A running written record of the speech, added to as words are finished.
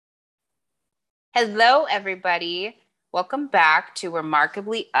Hello, everybody. Welcome back to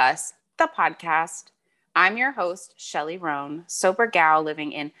Remarkably Us, the podcast. I'm your host, Shelly Roan, sober gal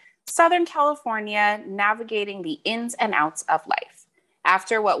living in Southern California, navigating the ins and outs of life.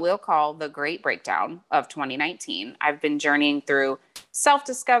 After what we'll call the Great Breakdown of 2019, I've been journeying through self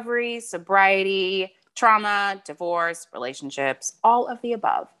discovery, sobriety, trauma, divorce, relationships, all of the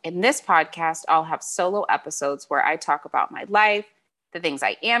above. In this podcast, I'll have solo episodes where I talk about my life, the things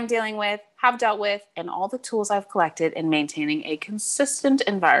I am dealing with, have dealt with, and all the tools I've collected in maintaining a consistent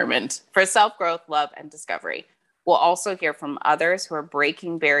environment for self growth, love, and discovery. We'll also hear from others who are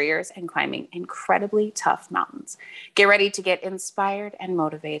breaking barriers and climbing incredibly tough mountains. Get ready to get inspired and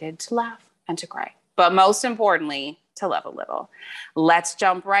motivated to laugh and to cry, but most importantly, to love a little. Let's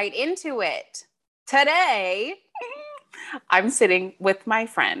jump right into it. Today, I'm sitting with my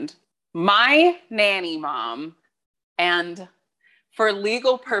friend, my nanny mom, and for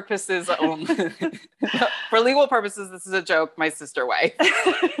legal purposes only, this is a joke, my sister wife,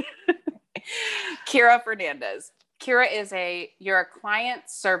 Kira Fernandez. Kira you're a client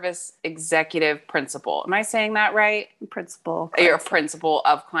service executive principal. Am I saying that right? Principal. You're a principal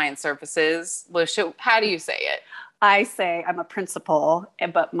of client services. Lucia, how do you say it? I say I'm a principal,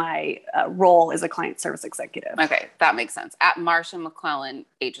 but my role is a client service executive. Okay, that makes sense. At Marsha McClellan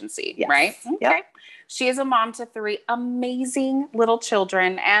Agency, yes. Right? Okay. Yep. She is a mom to 3 amazing little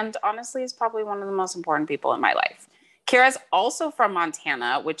children and honestly is probably one of the most important people in my life. Kira's also from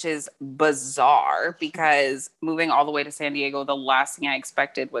Montana, which is bizarre because moving all the way to San Diego, the last thing I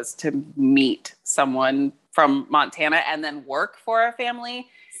expected was to meet someone from Montana and then work for a family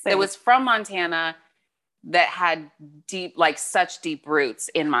that was from Montana that had such deep roots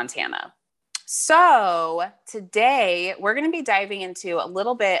in Montana. So today we're going to be diving into a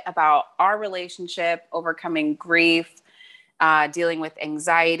little bit about our relationship, overcoming grief, dealing with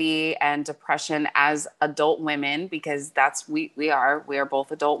anxiety and depression as adult women, because that's we are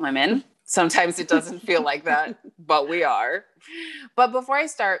both adult women. Sometimes it doesn't feel like that, but we are. But before I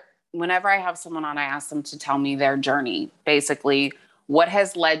start, whenever I have someone on, I ask them to tell me their journey. Basically, what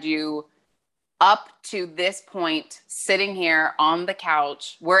has led you up to this point, sitting here on the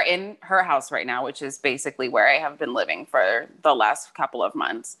couch. We're in her house right now, which is basically where I have been living for the last couple of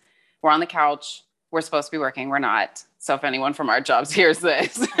months. We're on the couch. We're supposed to be working. We're not. So if anyone from our jobs hears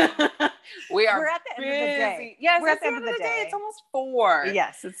this, we're at the end of the day. Yes, we're at the end of the day. It's almost 4.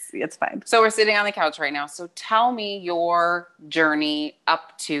 Yes, it's fine. So we're sitting on the couch right now. So tell me your journey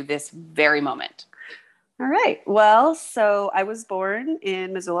up to this very moment. All right. Well, so I was born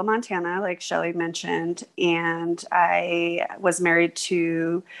in Missoula, Montana, like Shelly mentioned, and I was married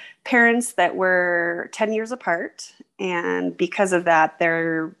to parents that were 10 years apart. And because of that,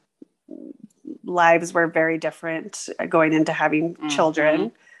 their lives were very different going into having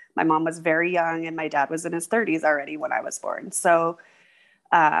children. My mom was very young and my dad was in his 30s already when I was born. So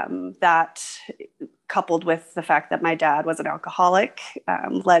that coupled with the fact that my dad was an alcoholic,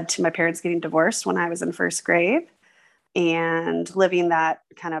 led to my parents getting divorced when I was in first grade and living that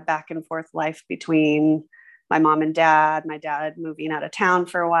kind of back and forth life between my mom and dad, my dad moving out of town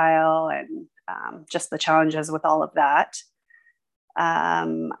for a while, and just the challenges with all of that.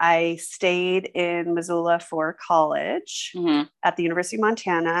 I stayed in Missoula for college at the University of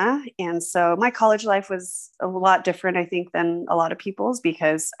Montana. And so my college life was a lot different, I think, than a lot of people's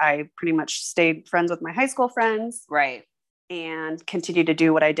because I pretty much stayed friends with my high school friends. Right. And continued to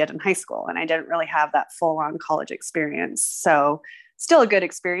do what I did in high school. And I didn't really have that full-on college experience. So still a good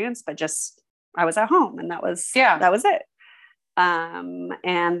experience, but just I was at home and that was it.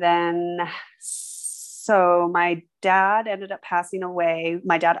 And then so my dad ended up passing away.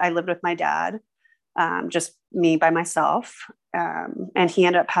 I lived with my dad, just me by myself. And he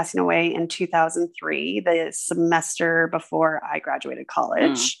ended up passing away in 2003, the semester before I graduated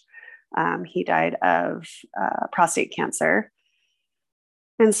college. He died of prostate cancer.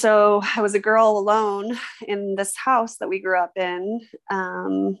 And so I was a girl alone in this house that we grew up in,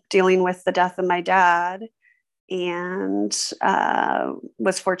 dealing with the death of my dad. And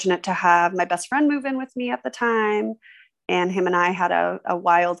was fortunate to have my best friend move in with me at the time. And him and I had a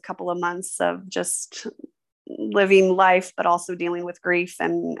wild couple of months of just living life, but also dealing with grief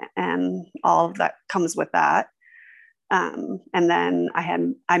and all of that comes with that. And then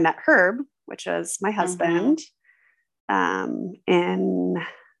I met Herb, which was my husband, in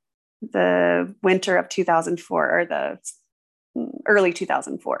the winter of 2004 or the early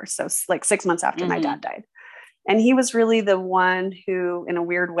 2004. So like 6 months after my dad died. And he was really the one who, in a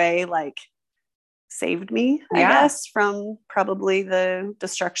weird way, like saved me, I guess, from probably the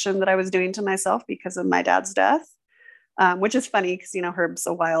destruction that I was doing to myself because of my dad's death. which is funny because, Herb's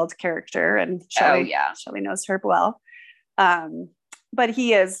a wild character and Shelley knows Herb well. But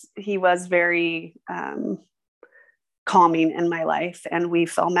he was very calming in my life, and we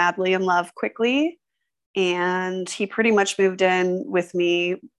fell madly in love quickly. And he pretty much moved in with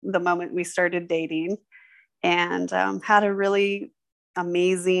me the moment we started dating, and had a really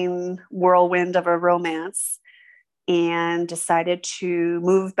amazing whirlwind of a romance, and decided to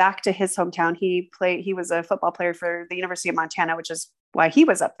move back to his hometown. He was a football player for the University of Montana, which is why he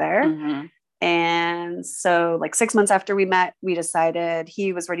was up there. Mm-hmm. And so like 6 months after we met, we decided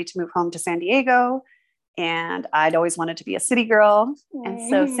he was ready to move home to San Diego. And I'd always wanted to be a city girl. And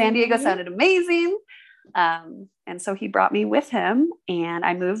so San Diego sounded amazing. And so he brought me with him, and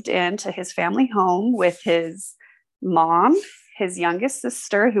I moved into his family home with his mom, his youngest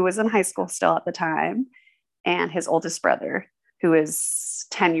sister, who was in high school still at the time, and his oldest brother, who is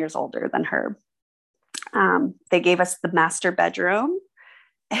 10 years older than Herb. They gave us the master bedroom,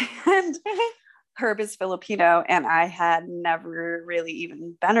 and Herb is Filipino, and I had never really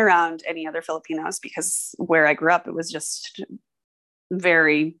even been around any other Filipinos because where I grew up, it was just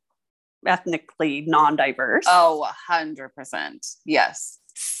very ethnically non-diverse. Oh, 100%. Yes.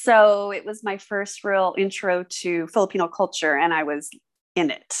 So it was my first real intro to Filipino culture, and I was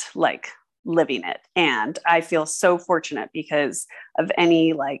in it, like living it. And I feel so fortunate because of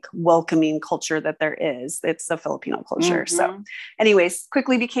any like welcoming culture that there is. It's the Filipino culture. Mm-hmm. So anyways,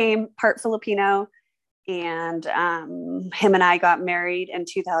 quickly became part Filipino, and him and I got married in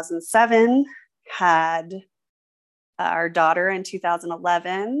 2007, had our daughter in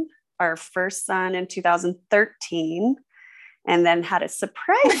 2011, our first son in 2013, and then had a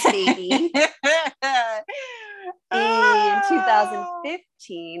surprise baby in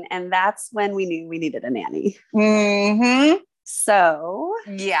 2015. And that's when we knew we needed a nanny. Mm-hmm. So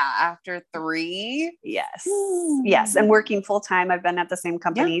yeah, after 3. Yes. Yes. And working full time. I've been at the same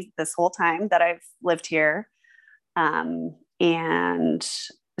company this whole time that I've lived here. And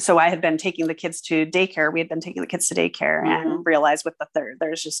so I had been taking the kids to daycare. We had been taking the kids to daycare, and realized with the third,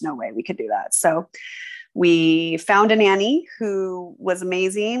 there's just no way we could do that. So we found a nanny who was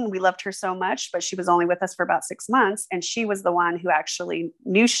amazing. We loved her so much, but she was only with us for about 6 months. And she was the one who actually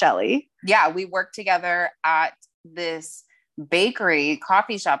knew Shelley. Yeah. We worked together at this bakery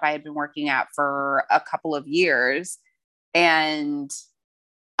coffee shop I had been working at for a couple of years. And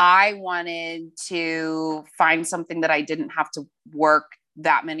I wanted to find something that I didn't have to work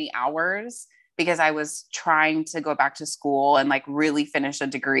that many hours, because I was trying to go back to school and like really finish a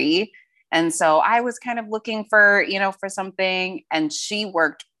degree. And so I was kind of looking for, for something, and she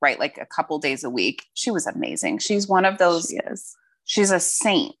worked like a couple days a week. She was amazing. She's one of those. She's a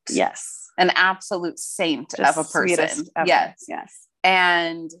saint. Yes. An absolute saint of a person. Yes. Yes.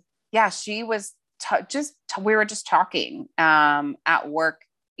 And yeah, she was we were just talking at work,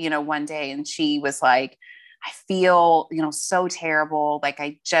 one day, and she was like, I feel, so terrible. Like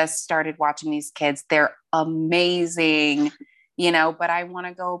I just started watching these kids. They're amazing, but I want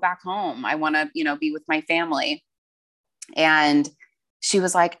to go back home. I want to, be with my family. And she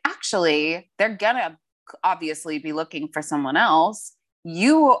was like, actually, they're gonna obviously be looking for someone else.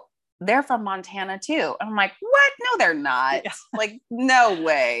 They're from Montana too. And I'm like, what? No, they're not. Yeah. Like, no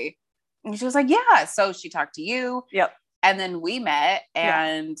way. And she was like, yeah. So she talked to you. Yep. And then we met,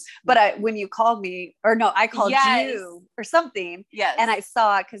 and, but when you called me, or no, I called you or something. Yes. And I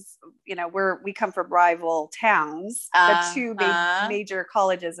saw, cause we come from rival towns, the two major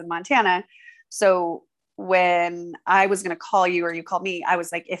colleges in Montana. So when I was going to call you or you called me, I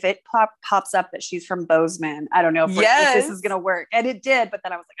was like, if it pops up that she's from Bozeman, I don't know if this is going to work. And it did. But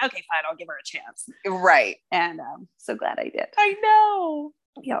then I was like, okay, fine, I'll give her a chance. Right. And so glad I did. I know.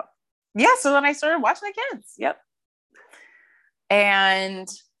 Yep. Yeah. So then I started watching the kids. Yep. And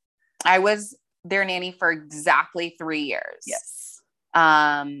I was their nanny for exactly 3 years. Yes.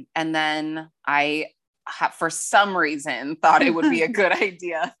 And then I, for some reason, thought it would be a good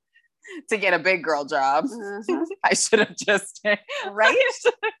idea to get a big girl job. I should have just right.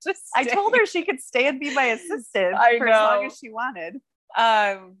 I told her she could stay and be my assistant for as long as she wanted.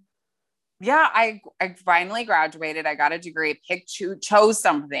 Yeah, I finally graduated. I got a degree, chose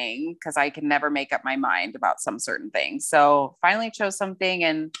something, because I can never make up my mind about some certain things. So finally chose something.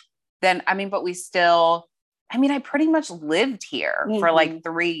 And then, but we still, I pretty much lived here for like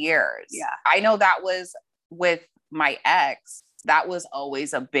 3 years. Yeah. I know that was with my ex. That was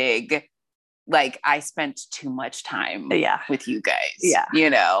always a big, like, I spent too much time with you guys. Yeah.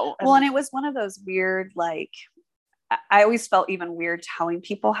 Well, and it was one of those weird, like, I always felt even weird telling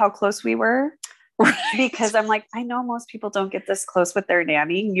people how close we were. Because I'm like, I know most people don't get this close with their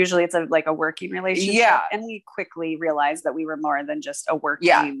nanny. Usually it's like a working relationship. Yeah. And we quickly realized that we were more than just a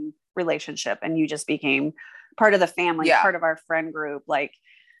working relationship. And you just became part of the family, part of our friend group. Like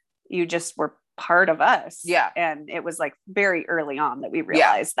you just were part of us. Yeah. And it was like very early on that we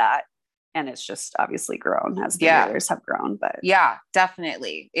realized that. And it's just obviously grown as the years have grown. But yeah,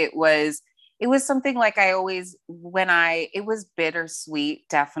 definitely. It was something like it was bittersweet,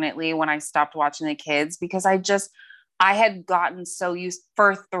 definitely, when I stopped watching the kids, because I had gotten so used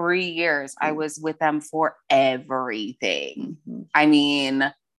for 3 years. I was with them for everything. Mm-hmm. I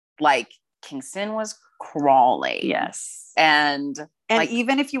mean, like Kingston was crawling. Yes. And like,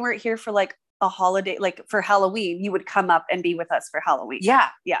 even if you weren't here for like a holiday, like for Halloween, you would come up and be with us for Halloween. Yeah.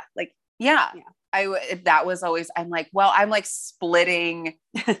 Yeah. Like, yeah. That was always, I'm like splitting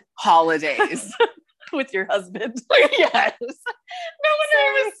holidays with your husband. Yes. No wonder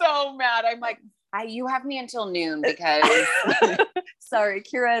I was so mad. I'm like, you have me until noon because sorry,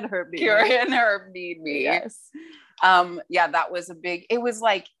 Kira and Herb need me. Yes. Yeah, that was it was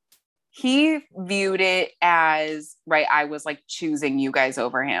like, he viewed it as, right, I was like choosing you guys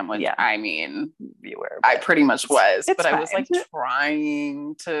over him, which I mean, you were. I pretty much was, but fine. I was like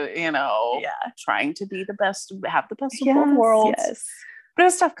trying to, trying to be the best, have the best of both worlds. Yes. But it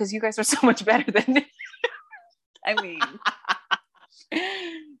was tough because you guys are so much better than me. I mean,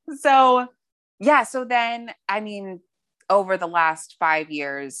 so then, I mean, over the last 5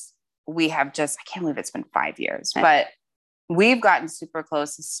 years, we have I can't believe it's been 5 years, but we've gotten super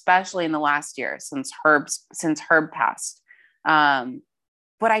close, especially in the last year since Herb passed.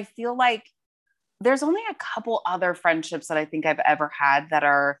 But I feel like there's only a couple other friendships that I think I've ever had that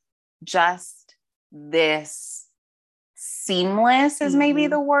are just this seamless is maybe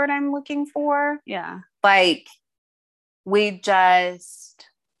the word I'm looking for. Yeah. Like we just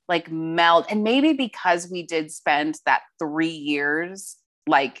like meld, and maybe because we did spend that 3 years,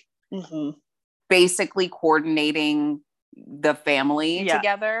 like basically coordinating the family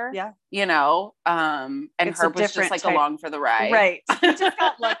together, you know, and Herb was just like along for the ride. Right. He just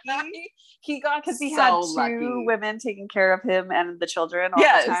got lucky. He got because he had two women taking care of him and the children all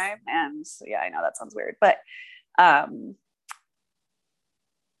the time. And I know that sounds weird, but I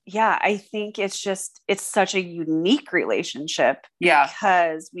think it's such a unique relationship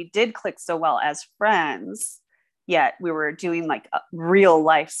because we did click so well as friends, yet we were doing like real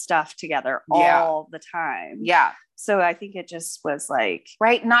life stuff together all the time. Yeah. So I think it just was like,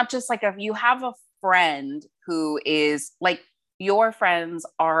 right. Not just like if you have a friend who is like, your friends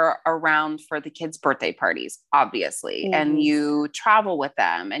are around for the kids' birthday parties, obviously, and you travel with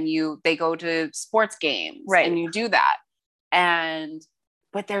them and they go to sports games and you do that.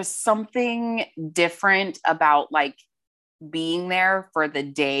 But there's something different about like being there for the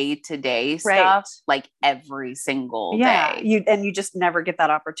day-to-day stuff, like every single day. You just never get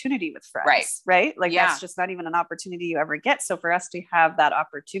that opportunity with friends, right? Like that's just not even an opportunity you ever get. So for us to have that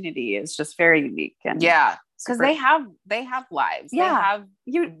opportunity is just very unique. And because they have lives.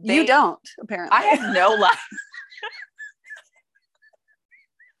 You don't, apparently. I have no life.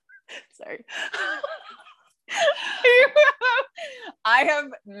 Sorry. I have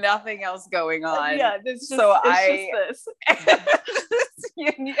nothing else going on. It's just this.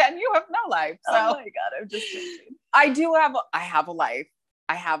 And you have no life. So. Oh my God, I'm just joking. I have a life.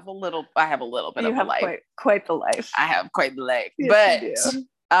 I have a little bit of a life. Quite the life. I have quite the life. Yes,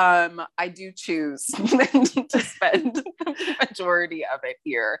 but I do choose to spend the majority of it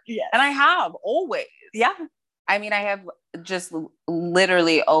here. Yes. And I have always. Yeah. I mean, I have just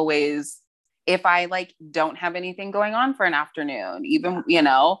literally always, if I like don't have anything going on for an afternoon, even,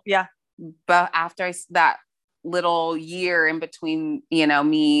 but after that little year in between,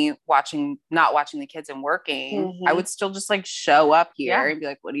 me not watching the kids and working, I would still just like show up here and be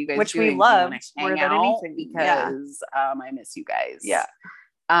like, what are you guys Which doing? we love more than anything because I miss you guys. Yeah.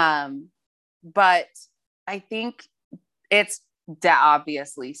 But I think it's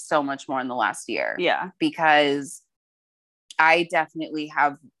obviously so much more in the last year. Yeah. Because I definitely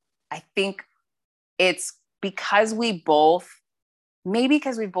have, I think it's because we both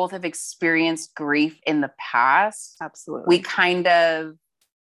have experienced grief in the past. Absolutely. We kind of,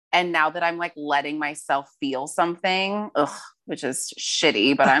 and now that I'm like letting myself feel something, which is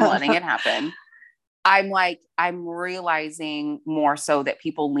shitty, but I'm letting it happen. I'm realizing more so that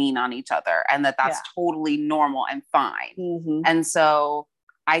people lean on each other and that's totally normal and fine. And so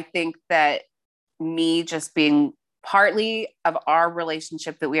I think that me just being partly of our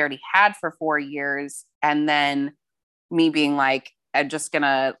relationship that we already had for 4 years, and then me being like, I'm just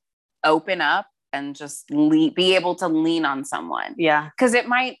gonna open up and just be able to lean on someone. Yeah. Because it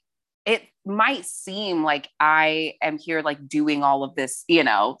might it might seem like I am here like doing all of this,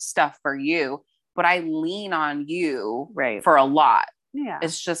 stuff for you, but I lean on you for a lot. Yeah.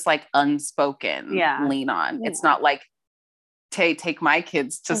 It's just like unspoken lean on. It's not like take my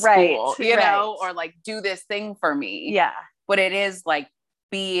kids to school, or like do this thing for me. Yeah. But it is like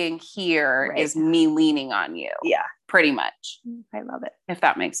being here is me leaning on you. Yeah. Pretty much. I love it. If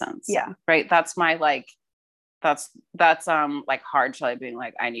that makes sense. Yeah. Right. That's my like, that's like hard Shelly being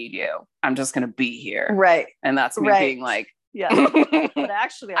like, I need you. I'm just going to be here. Right. And that's me being like, yeah. But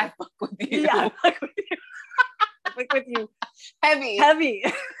actually, I fuck with you. Yeah. I fuck with you. I fuck with you. Heavy.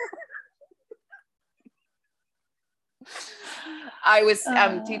 I was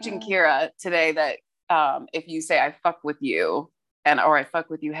teaching Kira today that if you say I fuck with you or I fuck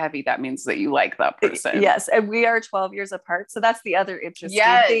with you heavy, that means that you like that person. Yes. And we are 12 years apart. So that's the other interesting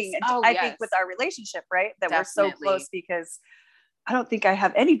thing. I think with our relationship, right? That we're so close, because I don't think I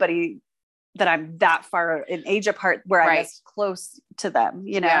have anybody that I'm that far in age apart where I'm as close to them,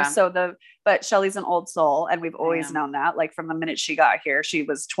 So but Shelly's an old soul, and we've always known that, like from the minute she got here. She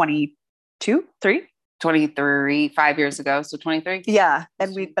was 23, 5 years ago. So 23. Yeah.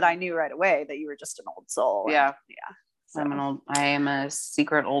 But I knew right away that you were just an old soul. Yeah. Yeah. So. I am a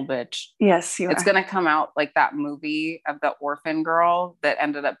secret old bitch. Yes, it's going to come out like that movie of the orphan girl that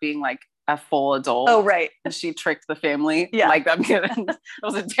ended up being like a full adult. Oh, right. And she tricked the family. Yeah. Like that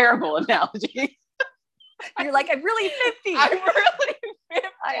was a terrible analogy. You're like, I'm really 50. I'm really 50.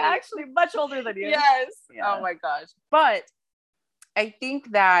 I'm actually much older than you. Yes. Yeah. Oh my gosh. But I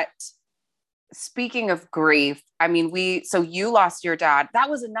think that speaking of grief, I mean, so you lost your dad. That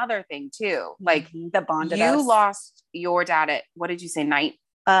was another thing too. Like that bonded you us. lost your dad at, what did you say,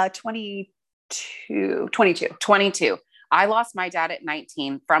 22. I lost my dad at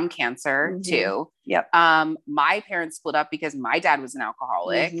 19 from cancer too. Yep. My parents split up because my dad was an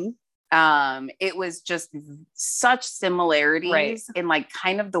alcoholic. It was just such similarities in like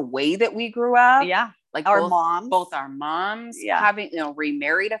kind of the way that we grew up. Yeah. Like both our moms having,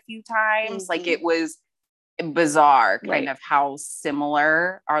 remarried a few times. Like it was bizarre kind of how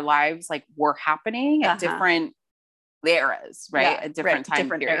similar our lives like were happening at different eras, right? At different time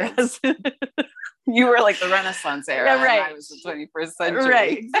periods. You were like the Renaissance era. Yeah, right. And I was the 21st century.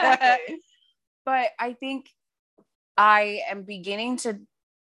 Right. Exactly. But I think I'm beginning to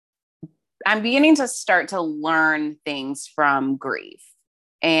start to learn things from grief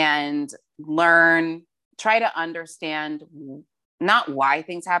and try to understand not why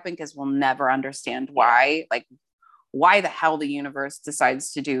things happen, because we'll never understand why, like why the hell the universe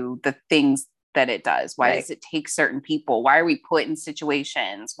decides to do the things that it does. Why does it take certain people? Why are we put in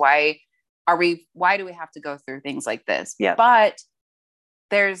situations? Why do we have to go through things like this? Yeah. But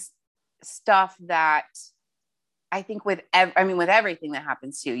there's stuff that I think with everything that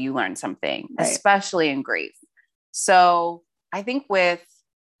happens to you, you learn something, especially in grief. So I think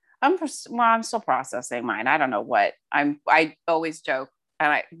I'm still processing mine. I don't know what I always joke.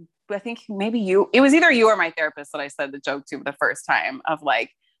 And I think maybe it was either you or my therapist that I said the joke to the first time of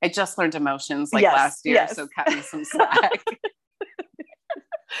like, I just learned emotions last year. So cut me some slack.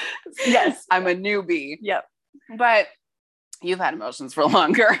 Yes. I'm a newbie. Yep. But you've had emotions for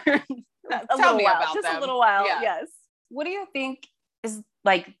longer. Tell me about them. Just a little while. Yeah. Yes. What do you think is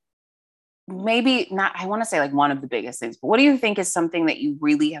like, maybe not, I want to say like one of the biggest things, but what do you think is something that you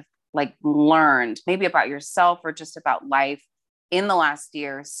really have like learned maybe about yourself or just about life in the last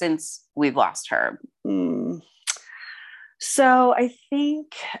year since we've lost her? So I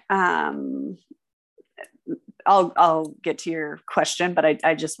think, I'll get to your question, but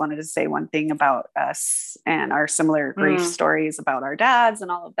I just wanted to say one thing about us and our similar grief stories about our dads and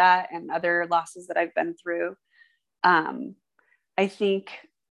all of that and other losses that I've been through. I think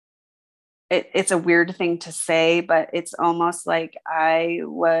it's a weird thing to say, but it's almost like I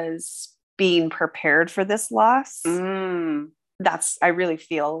was being prepared for this loss. I really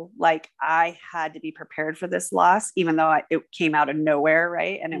feel like I had to be prepared for this loss, even though it came out of nowhere.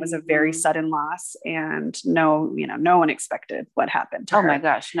 Right. And it was a very sudden loss, and no one expected what happened to her. Oh my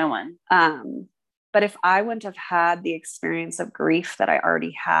gosh. No one. But if I wouldn't have had the experience of grief that I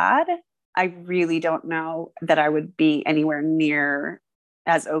already had, I really don't know that I would be anywhere near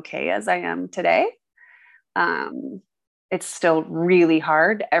as okay as I am today. It's still really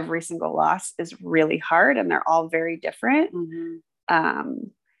hard. Every single loss is really hard, and they're all very different.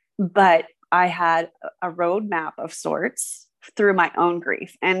 But I had a roadmap of sorts through my own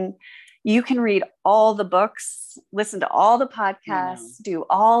grief. And you can read all the books, listen to all the podcasts, do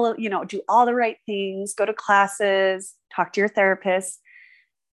all the right things, go to classes, talk to your therapist.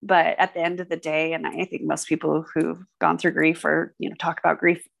 But at the end of the day, and I think most people who've gone through grief or, talk about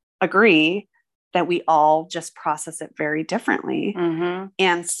grief agree that we all just process it very differently. Mm-hmm.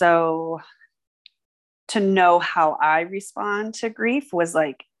 And so to know how I respond to grief was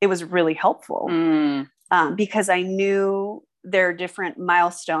like, it was really helpful because I knew there are different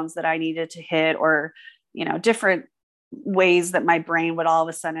milestones that I needed to hit, or, you know, different ways that my brain would all of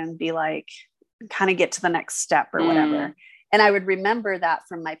a sudden be like, kind of get to the next step or whatever. And I would remember that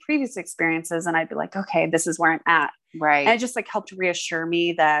from my previous experiences. And I'd be like, okay, this is where I'm at. Right. And it just like helped reassure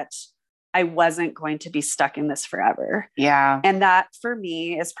me that I wasn't going to be stuck in this forever. Yeah. And that for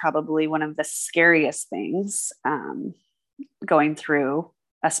me is probably one of the scariest things going through,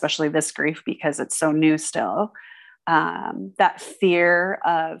 especially this grief, because it's so new still. That fear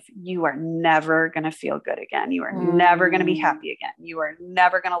of you are never going to feel good again. You are never going to be happy again. You are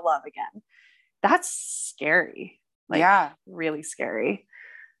never going to love again. That's scary. Like, really scary.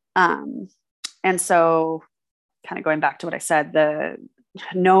 And so kind of going back to what I said, the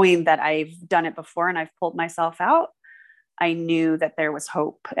knowing that I've done it before and I've pulled myself out, I knew that there was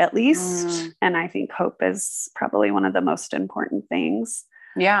hope at least. And I think hope is probably one of the most important things.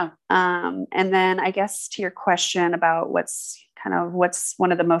 Yeah. And then I guess to your question about what's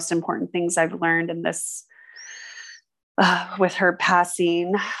one of the most important things I've learned in this, with her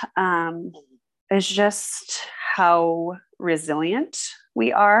passing, is just how resilient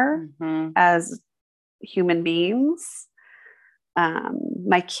we are as human beings.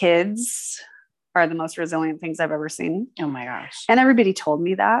 My kids are the most resilient things I've ever seen. Oh my gosh. And everybody told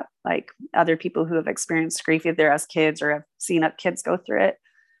me that, like other people who have experienced grief, either as kids or have seen kids go through it,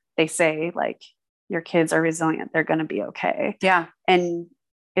 they say like, your kids are resilient. They're going to be okay. Yeah. And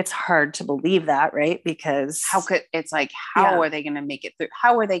it's hard to believe that, right? Because how are they going to make it through?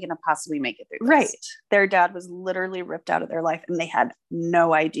 How are they going to possibly make it through this? Right. Their dad was literally ripped out of their life and they had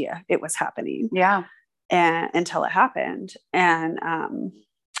no idea it was happening. Yeah. And until it happened. And,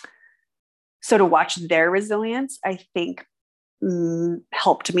 so to watch their resilience, I think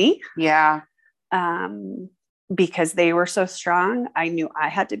helped me. Yeah. Because they were so strong. I knew I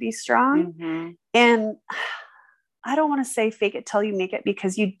had to be strong. And I don't want to say fake it till you make it,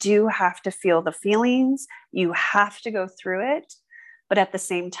 because you do have to feel the feelings. You have to go through it. But at the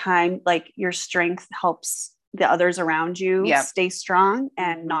same time, like your strength helps the others around you stay strong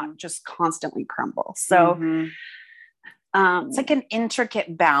and not just constantly crumble. So it's like an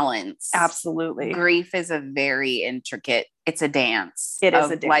intricate balance. Absolutely. Grief is a very intricate, it's a dance. It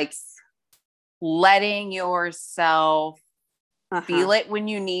is a dance. Like letting yourself feel it when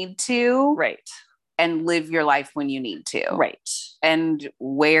you need to. Right. And live your life when you need to. Right. And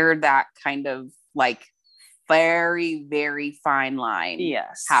where that kind of like very, very fine line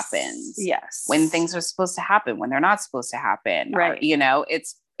happens. Yes. When things are supposed to happen, when they're not supposed to happen. Right. Or, you know,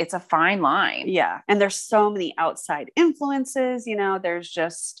 it's a fine line. Yeah. And there's so many outside influences, you know, there's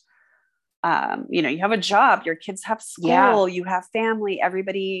just, you know, you have a job, your kids have school, you have family,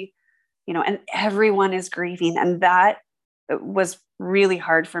 everybody, you know, and everyone is grieving. And that was really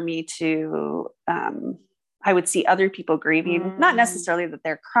hard for me to, I would see other people grieving, not necessarily that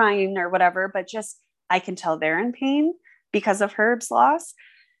they're crying or whatever, but just, I can tell they're in pain because of Herb's loss.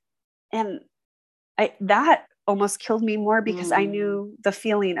 And that almost killed me more because I knew the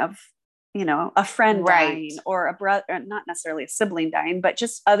feeling of, you know, a friend dying or a brother, not necessarily a sibling dying, but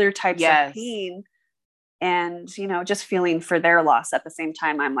just other types of pain. And, you know, just feeling for their loss at the same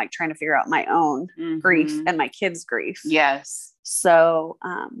time, I'm like trying to figure out my own grief and my kids' grief. Yes. So,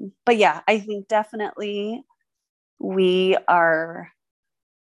 but yeah, I think definitely we are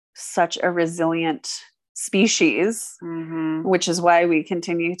such a resilient species, which is why we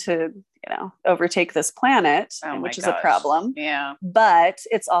continue to, you know, overtake this planet, which is a problem. Yeah. But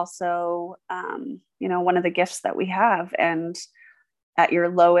it's also, you know, one of the gifts that we have. And at your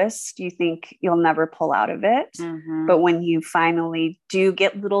lowest, you think you'll never pull out of it. But when you finally do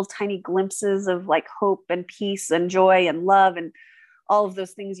get little tiny glimpses of like hope and peace and joy and love and all of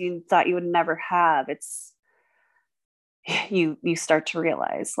those things you thought you would never have, it's, you start to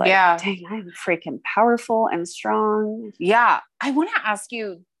realize like, dang, I'm freaking powerful and strong. Yeah. I want to ask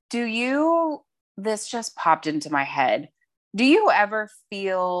you, this just popped into my head. Do you ever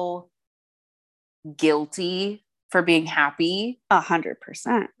feel guilty for being happy?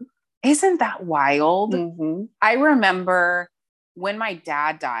 100%. Isn't that wild? I remember when my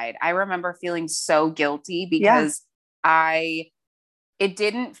dad died, I remember feeling so guilty because it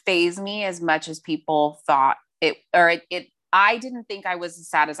didn't faze me as much as people thought I didn't think I was as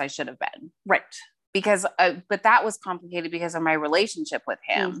sad as I should have been. Right. Because, but that was complicated because of my relationship with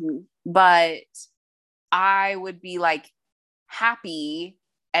him. But I would be like happy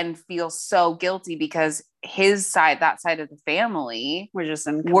and feel so guilty because that side of the family we're just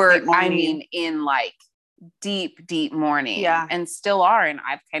in in like deep mourning, yeah, and still are. And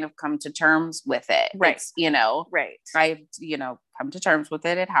I've kind of come to terms with it. Right. It's, right. I've, come to terms with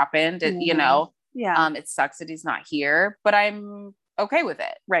it. It happened. It, yeah. It sucks that he's not here, but I'm okay with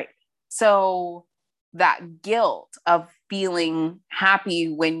it. Right. So that guilt of feeling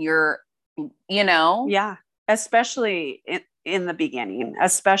happy when you're, yeah, especially in the beginning,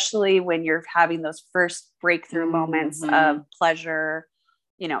 especially when you're having those first breakthrough moments of pleasure,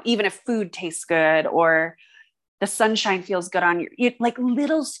 even if food tastes good or the sunshine feels good on like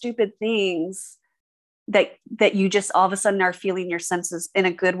little stupid things that you just all of a sudden are feeling your senses in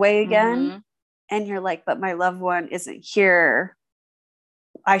a good way again. And you're like, but my loved one isn't here.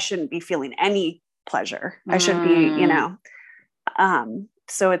 I shouldn't be feeling any pleasure. I should be,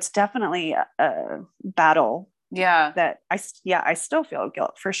 so it's definitely a battle. Yeah. That I still feel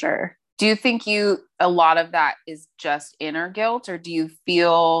guilt for sure. Do you think a lot of that is just inner guilt, or do you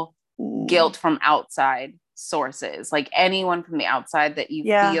feel guilt from outside sources? Like anyone from the outside that you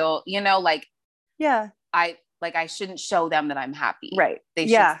feel, like, I shouldn't show them that I'm happy. Right. They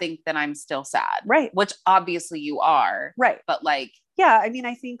should think that I'm still sad. Right. Which obviously you are. Right. But like, yeah, I mean,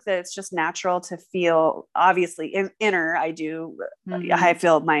 I think that it's just natural to feel, obviously inner, I do, I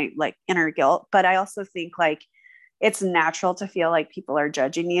feel my like inner guilt, but I also think like it's natural to feel like people are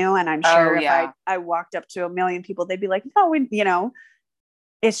judging you. And I'm sure if I walked up to a million people, they'd be like, no,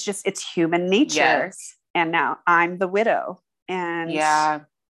 it's human nature. Yes. And now I'm the widow. And I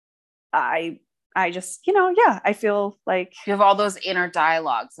just, I feel like you have all those inner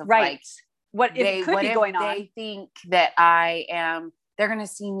dialogues of like, what it could be going on. They think that they're going to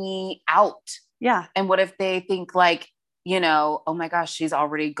see me out. Yeah. And what if they think like, oh my gosh, she's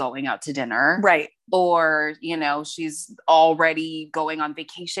already going out to dinner. Right. Or, she's already going on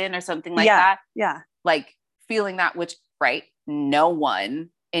vacation or something like that. Yeah. Like feeling that, which, right. No one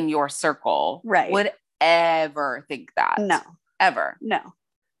in your circle would ever think that. No. Ever. No.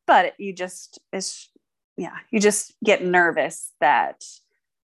 But you just get nervous that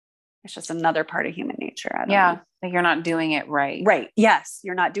it's just another part of human nature. I don't know. Like you're not doing it right. Right. Yes.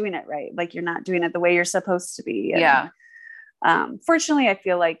 You're not doing it right. Like you're not doing it the way you're supposed to be. And, fortunately, I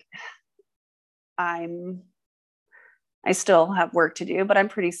feel like I still have work to do, but I'm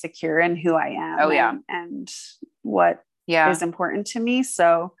pretty secure in who I am. Oh yeah. And what is important to me.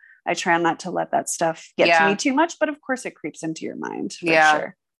 So I try not to let that stuff get to me too much, but of course it creeps into your mind. For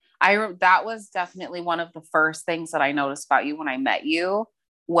sure. That was definitely one of the first things that I noticed about you when I met you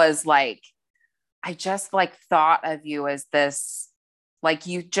was like, I just like thought of you as this, like,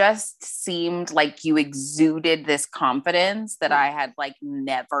 you just seemed like you exuded this confidence that I had like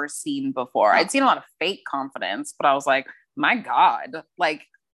never seen before. I'd seen a lot of fake confidence, but I was like, my God, like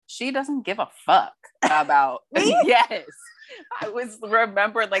she doesn't give a fuck about, yes. I was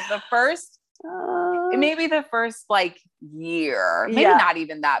remembered like maybe the first like year, maybe not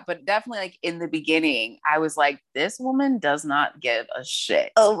even that, but definitely like in the beginning, I was like, this woman does not give a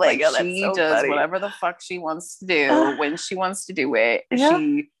shit. Oh my God, she that's so does funny. Whatever the fuck she wants to do when she wants to do it.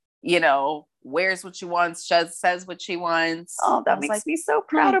 She, wears what she wants, says what she wants. Oh, that makes me so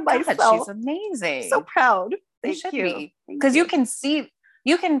proud of myself. God, she's amazing. So proud. Thank you. Because you can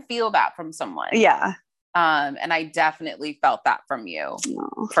feel that from someone. Yeah. And I definitely felt that from you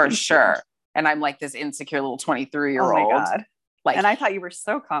for sure. And I'm like this insecure little 23-year-old. Oh my God. Like, and I thought you were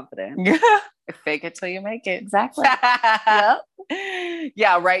so confident. Fake it till you make it. Exactly. Yep.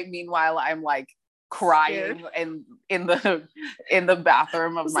 Yeah. Right. Meanwhile, I'm like crying in the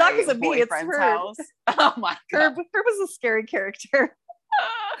bathroom of my boyfriend's house. Oh my God. Herb was a scary character.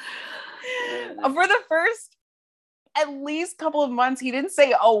 For the first at least couple of months, he didn't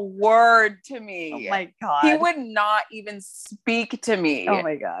say a word to me. Oh my God. He would not even speak to me. Oh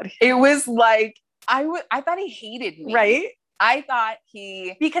my God. It was like, I thought he hated me. Right? I thought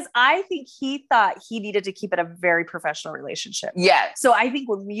because I think he thought he needed to keep it a very professional relationship. Yes. So I think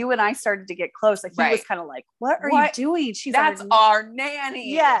when you and I started to get close, like he was kind of like, what are you doing? That's our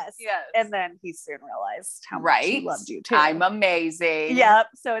nanny. Yes. And then he soon realized how much he loved you too. I'm amazing. Yep.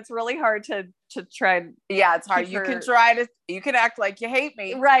 So it's really hard to try. Yeah, it's hard. You can act like you hate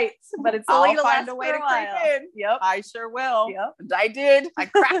me. Right. But it's only I'll find a way to creep in. Yep. I sure will. Yep. And I did. I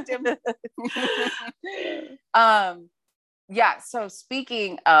cracked him. Yeah. So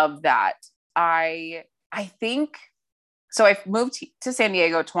speaking of that, I think, so I moved to San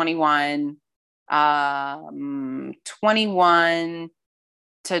Diego 21 to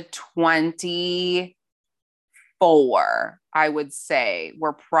 24, I would say.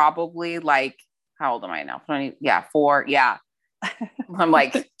 We're probably like, how old am I now? 4. Yeah. I'm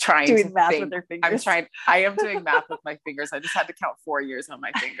like trying doing to math think. with their fingers. I am doing math with my fingers. I just had to count 4 years on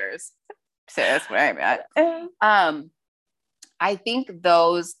my fingers. So that's where I'm at. I think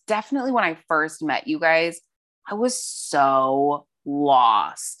those definitely when I first met you guys, I was so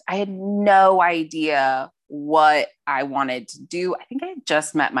lost. I had no idea what I wanted to do. I think I had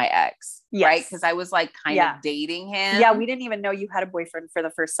just met my ex, right? Because I was like kind of dating him. Yeah, we didn't even know you had a boyfriend for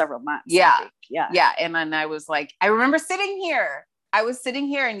the first several months. Yeah. And then I was like, I remember sitting here. I was sitting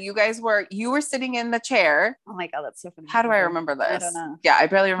here and you were sitting in the chair. Oh my God, that's so funny. How do I remember this? I don't know. Yeah, I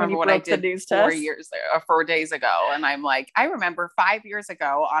barely remember what I did 4 days ago. And I'm like, I remember 5 years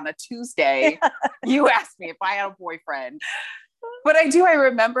ago on a Tuesday, you asked me if I had a boyfriend. But I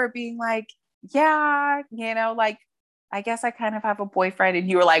remember being like, yeah, like, I guess I kind of have a boyfriend. And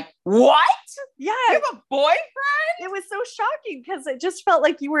you were like, what? Yeah. You have a boyfriend? It was so shocking because it just felt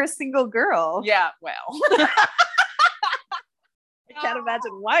like you were a single girl. Yeah, well. I can't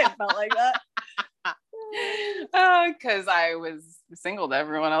imagine why it felt like that. Because I was single to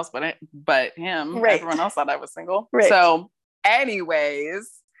everyone else but him. Right. Everyone else thought I was single. Right. So anyways,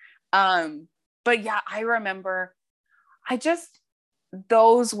 but yeah, I remember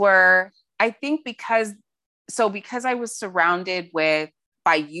those were, I think because I was surrounded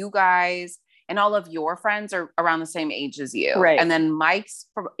by you guys and all of your friends are around the same age as you. Right. And then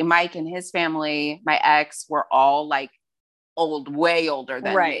Mike and his family, my ex, were all like way older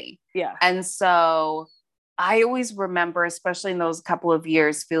than me. Yeah. And so I always remember, especially in those couple of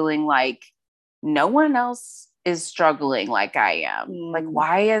years, feeling like no one else is struggling like I am. Like,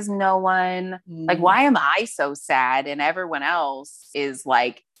 why is no one like, why am I so sad? And everyone else is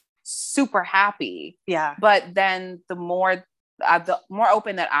like super happy. Yeah. But then the more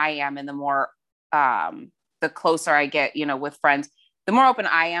open that I am and the more, the closer I get, with friends, the more open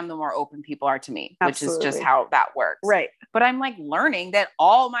I am, the more open people are to me, Absolutely. Which is just how that works. Right. But I'm like learning that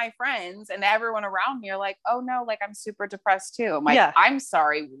all my friends and everyone around me are like, oh no, like I'm super depressed too. I'm like, I'm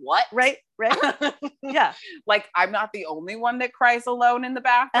sorry, what? Right. Yeah. Like I'm not the only one that cries alone in the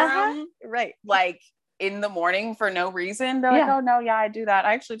bathroom. Right. Like in the morning for no reason. They're like, oh no, yeah, I do that.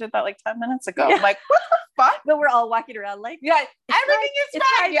 I actually did that like 10 minutes ago. Yeah. I'm like, what the fuck? But we're all walking around like, everything is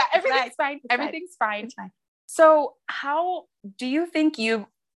fine. Yeah, everything's fine. Everything's fine. It's fine. So how do you think you've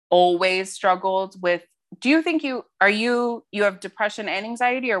always struggled with, do you think you have depression and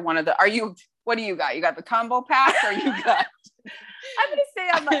anxiety or what do you got? You got the combo pack or you got? I'm going to say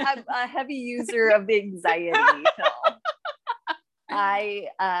I'm a heavy user of the anxiety pill. I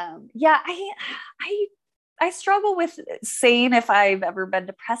struggle with saying if I've ever been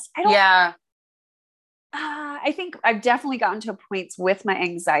depressed. I think I've definitely gotten to points with my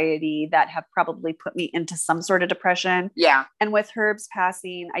anxiety that have probably put me into some sort of depression. Yeah. And with Herb's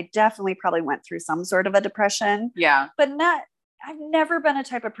passing, I definitely probably went through some sort of a depression. Yeah. But I've never been a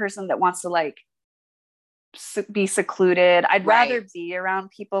type of person that wants to like be secluded. I'd rather be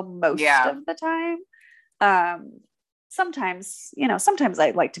around people most of the time. Sometimes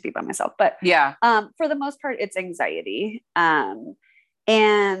I like to be by myself, but for the most part, it's anxiety.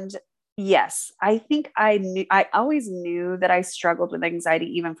 And yes, I think I always knew that I struggled with anxiety,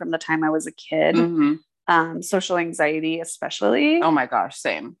 even from the time I was a kid, social anxiety, especially. Oh my gosh.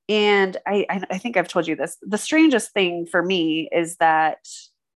 Same. And I think I've told you this, the strangest thing for me is that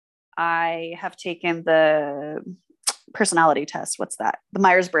I have taken the personality test. What's that? The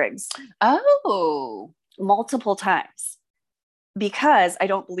Myers-Briggs. Oh, multiple times. Because I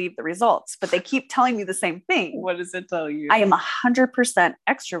don't believe the results, but they keep telling me the same thing. What does it tell you? I am 100%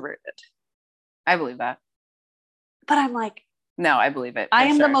 extroverted. I believe that. But I'm like, no, I believe it. I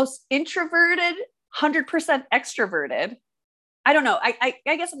am the most introverted, 100% extroverted. I don't know. I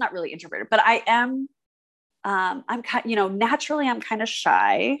guess I'm not really introverted, but I am, I'm kind, naturally I'm kind of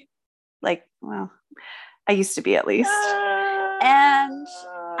shy. Like, well, I used to be at least. And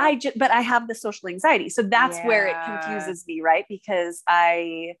but I have the social anxiety. So that's where it confuses me, right? Because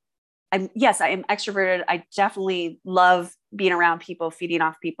I am extroverted. I definitely love being around people, feeding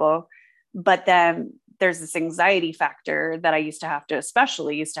off people. But then there's this anxiety factor that I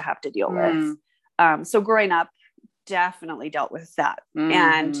especially used to have to deal with. So growing up, definitely dealt with that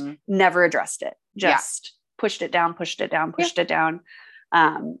and never addressed it. Just pushed it down.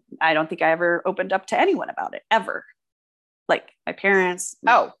 I don't think I ever opened up to anyone about it ever. Like my parents.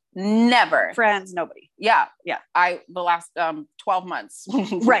 Oh, never. Friends, nobody. Yeah. The last 12 months.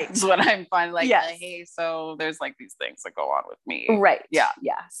 Right. Is when I'm finally like, hey, so there's like these things that go on with me. Right. Yeah.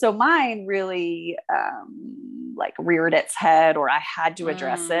 So mine really like reared its head, or I had to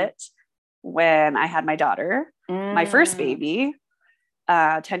address it when I had my daughter, my first baby,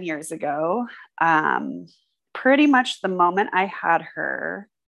 10 years ago. pretty much the moment I had her,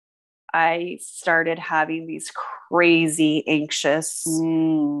 I started having these crazy, anxious,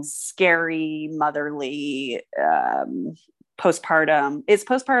 scary, motherly postpartum. It's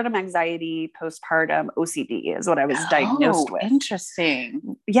postpartum anxiety, postpartum OCD is what I was diagnosed with.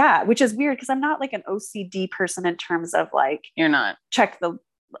 Interesting. Yeah, which is weird because I'm not like an OCD person in terms of like, you're not, check the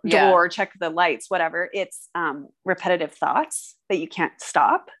door, check the lights, whatever. It's repetitive thoughts that you can't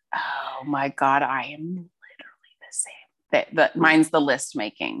stop. Oh my God, I am literally the same. Mine's the list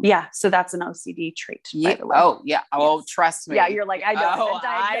making. Yeah. So that's an OCD trait, by the way. Oh, yeah. Oh, yes. Trust me. Yeah. You're like, I know. Oh,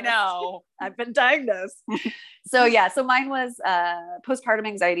 I know. I've been diagnosed. So yeah. So mine was postpartum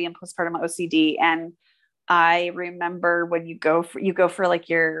anxiety and postpartum OCD. And I remember when you go for like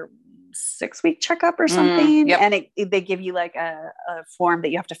your 6-week checkup or something. Yep. And they give you like a form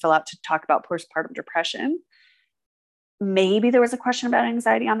that you have to fill out to talk about postpartum depression. Maybe there was a question about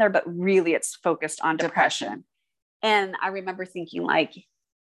anxiety on there, but really it's focused on depression. And I remember thinking like,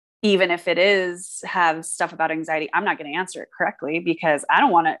 even if it have stuff about anxiety, I'm not going to answer it correctly because I don't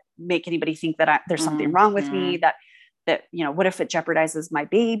want to make anybody think that there's something wrong with me, that, what if it jeopardizes my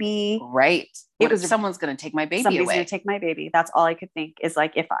baby? Right. What if someone's going to take my baby somebody's away? going to take my baby. That's all I could think is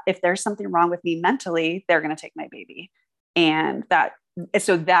like, if there's something wrong with me mentally, they're going to take my baby. And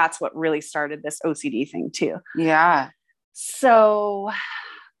so that's what really started this OCD thing too. Yeah. So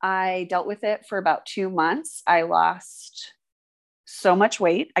I dealt with it for about 2 months. I lost so much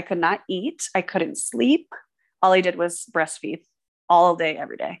weight. I could not eat. I couldn't sleep. All I did was breastfeed all day,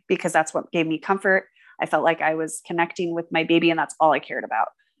 every day, because that's what gave me comfort. I felt like I was connecting with my baby and that's all I cared about.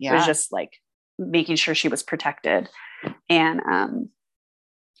 Yeah. It was just like making sure she was protected. And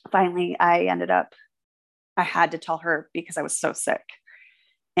finally I had to tell her because I was so sick.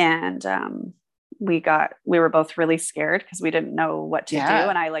 And we were both really scared because we didn't know what to do.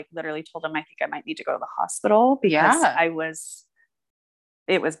 And I like literally told him, I think I might need to go to the hospital because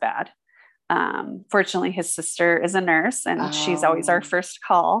it was bad. Fortunately his sister is a nurse and she's always our first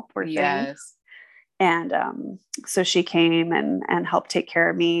call, poor thing. Yes. And so she came and helped take care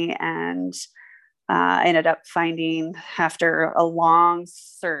of me. And I ended up finding, after a long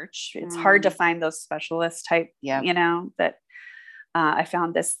search, it's hard to find those specialist type, that I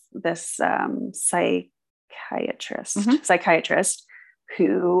found this psychiatrist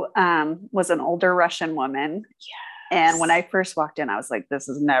who was an older Russian woman. Yes. And when I first walked in, I was like, this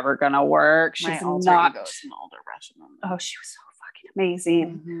is never going to work. She's not an older Russian woman. Oh, she was so fucking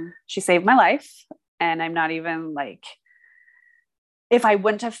amazing. Mm-hmm. She saved my life. And I'm not even like, if I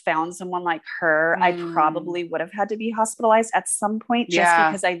wouldn't have found someone like her, I probably would have had to be hospitalized at some point just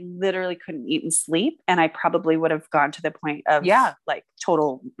because I literally couldn't eat and sleep. And I probably would have gone to the point of like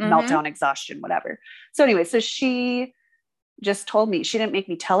total meltdown, exhaustion, whatever. So anyway, so she just told me, she didn't make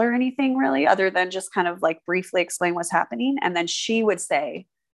me tell her anything really, other than just kind of like briefly explain what's happening. And then she would say,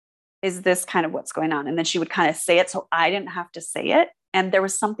 is this kind of what's going on? And then she would kind of say it. So I didn't have to say it. And there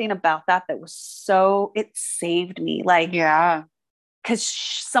was something about that was it saved me. Like, because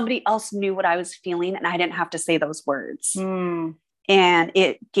somebody else knew what I was feeling and I didn't have to say those words. And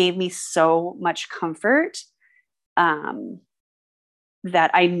it gave me so much comfort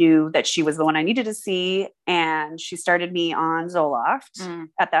that I knew that she was the one I needed to see. And she started me on Zoloft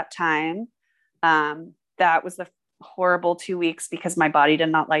at that time. That was the horrible 2 weeks because my body did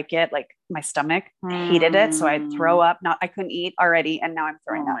not like it. Like my stomach hated it. So I'd throw up. I couldn't eat already. And now I'm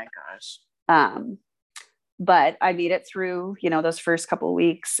throwing up. Oh my gosh. But I made it through, those first couple of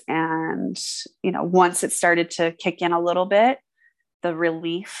weeks. And, once it started to kick in a little bit, the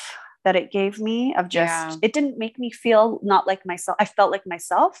relief that it gave me of just, it didn't make me feel not like myself. I felt like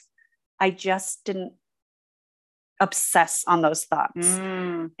myself. I just didn't obsess on those thoughts.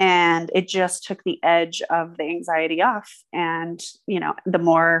 And it just took the edge of the anxiety off. And, the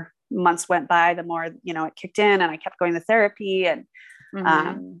more months went by, the more, it kicked in and I kept going to therapy and,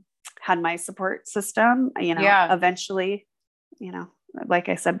 had my support system, eventually, like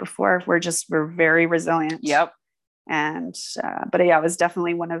I said before, we're very resilient. Yep. And, but it was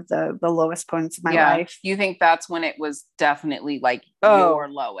definitely one of the lowest points of my life. You think that's when it was definitely like your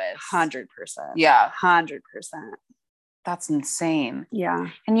lowest? 100%. Yeah. 100%. That's insane. Yeah.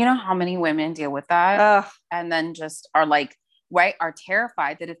 And you know how many women deal with that and then just are like, are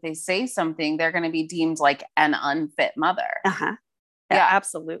terrified that if they say something, they're going to be deemed like an unfit mother. Yeah,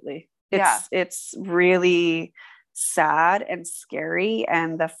 absolutely. It's really sad and scary.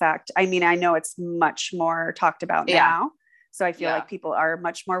 And the fact, I know it's much more talked about now. So I feel like people are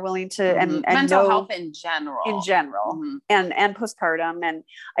much more willing to, and mental health in general, and postpartum. And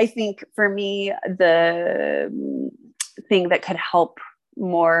I think for me, the thing that could help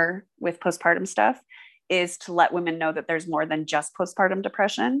more with postpartum stuff is to let women know that there's more than just postpartum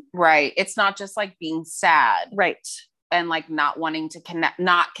depression. Right. It's not just like being sad. Right. And like not wanting to connect,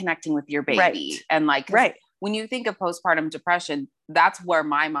 not connecting with your baby. Right. And like, right. When you think of postpartum depression, that's where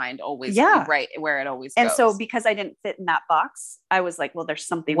my mind always, right, where it always goes. And so because I didn't fit in that box, I was like, well, there's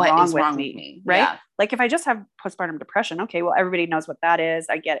something wrong with me. Right. Yeah. Like if I just have postpartum depression, okay, well, everybody knows what that is.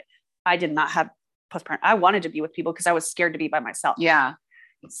 I get it. I did not have postpartum. I wanted to be with people because I was scared to be by myself. Yeah.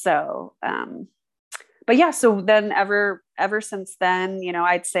 So, but yeah, so then ever since then, you know,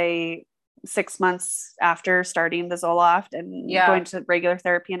 I'd say 6 months after starting the Zoloft and going to regular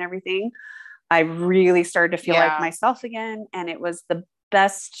therapy and everything, I really started to feel like myself again. And it was the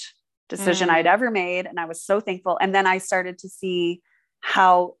best decision I'd ever made. And I was so thankful. And then I started to see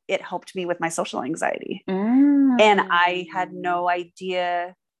how it helped me with my social anxiety. And I had no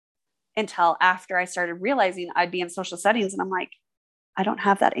idea until after I started realizing I'd be in social settings and I'm like, I don't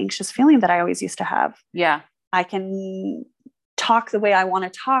have that anxious feeling that I always used to have. Yeah. I can talk the way I want to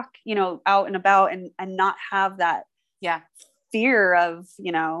talk, you know, out and about and not have that fear of,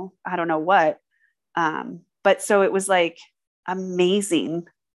 you know, I don't know what. But so it was like amazing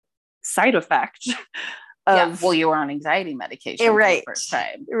side effect of, well, you were on anxiety medication for the first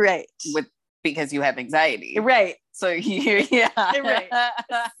time. Right. Because you have anxiety. Right. So Right.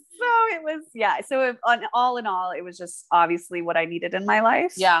 So it was, so all in all, it was just obviously what I needed in my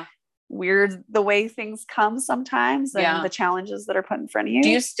life. Yeah. Weird the way things come sometimes and the challenges that are put in front of you. Do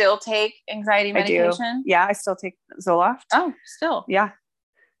you still take anxiety medication? I do. Yeah, I still take Zoloft. Oh, still. Yeah.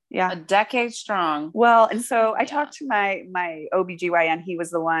 A decade strong. Well, and so I talked to my OBGYN. He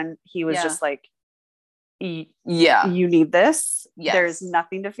was just like, you need this. Yes. There's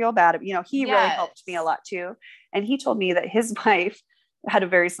nothing to feel bad. You know, he really helped me a lot too. And he told me that his wife had a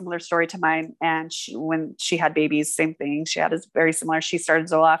very similar story to mine. And when she had babies, same thing. She had a very similar, she started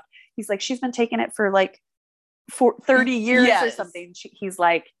Zoloft. He's like, she's been taking it for like 30 years or something. He's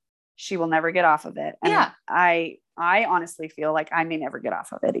like, she will never get off of it. And I honestly feel like I may never get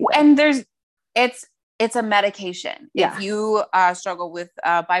off of it either. And it's a medication. Yeah. If you struggle with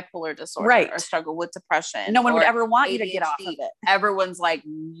bipolar disorder or struggle with depression, no one would ever want ADHD, you to get off of it. Everyone's like,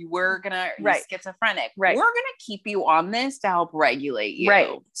 you're schizophrenic. Right. We're going to keep you on this to help regulate you. Right.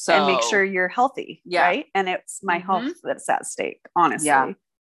 So, and make sure you're healthy. Yeah. Right. And it's my health that's at stake, honestly. Yeah.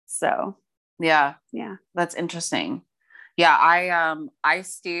 So. Yeah. Yeah. That's interesting. Yeah, I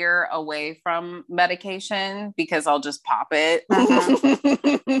steer away from medication because I'll just pop it.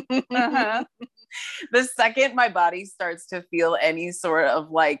 The second my body starts to feel any sort of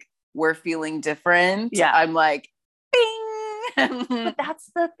like we're feeling different, I'm like, bing. But that's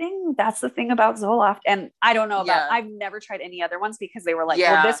the thing. That's the thing about Zoloft. And I don't know about, I've never tried any other ones because they were like,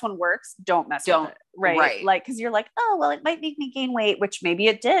 well, this one works. Don't mess with it. Right. Like, cause you're like, oh, well, it might make me gain weight, which maybe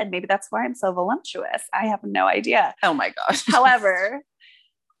it did. Maybe that's why I'm so voluptuous. I have no idea. Oh my gosh. However,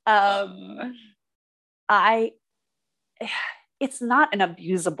 it's not an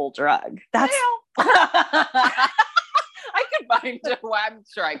abusable drug. That's I'm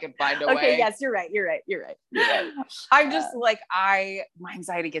sure I could find a way. Okay. Yes, you're right. I'm just like, my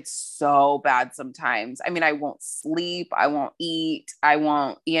anxiety gets so bad sometimes. I mean, I won't sleep. I won't eat. I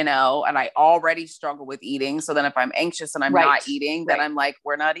won't, and I already struggle with eating. So then if I'm anxious and I'm not eating, then I'm like,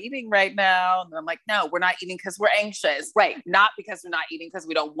 we're not eating right now. And I'm like, no, we're not eating because we're anxious. Right. Not because we're not eating because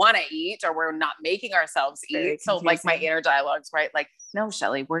we don't want to eat or we're not making ourselves eat. So like my inner dialogue's right. Like, no,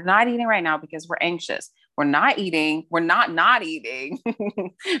 Shelly, we're not eating right now because we're anxious. We're not eating. We're not eating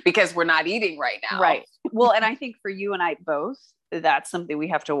because we're not eating right now. Right. Well, and I think for you and I both, that's something we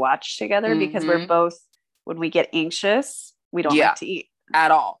have to watch together because we're both, when we get anxious, we don't like to eat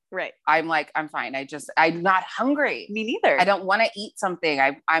at all. Right. I'm like, I'm fine. I'm not hungry. Me neither. I don't want to eat something.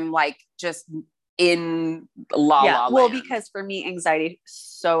 I'm like just in la land. Well, because for me, anxiety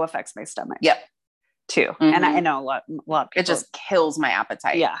so affects my stomach. Yep. Too. And I know a lot of people, it just kills my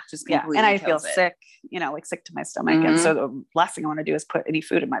appetite. Yeah. Just completely and I feel sick, like sick to my stomach. And so the last thing I want to do is put any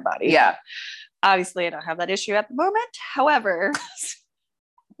food in my body. Yeah. Obviously I don't have that issue at the moment. However,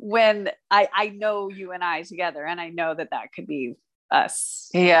 when I know you and I together, and I know that could be us.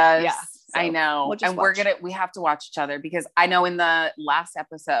 Yes. Yeah. So I know. And we have to watch each other because I know in the last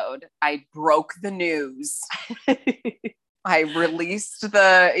episode, I broke the news. I released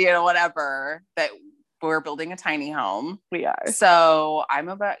the, whatever that we're building a tiny home. We are. So I'm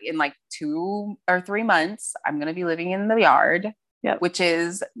about in like 2 or 3 months, I'm going to be living in the yard, which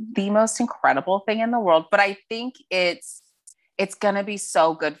is the most incredible thing in the world. But I think it's going to be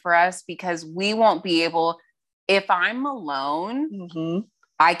so good for us because we won't be able, if I'm alone,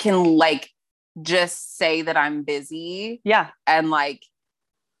 I can like just say that I'm busy. Yeah. And like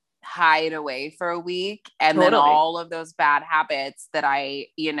hide away for a week. And then all of those bad habits that I,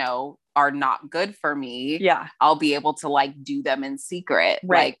 are not good for me. Yeah. I'll be able to like do them in secret.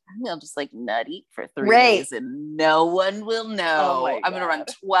 Right. Like I'll just like nut eat for 3 days and no one will know. I'm going to run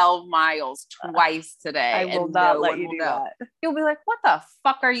 12 miles twice today. I will not let you do that. You'll be like, what the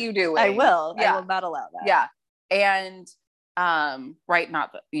fuck are you doing? I will. Yeah. I will not allow that. Yeah. And, right.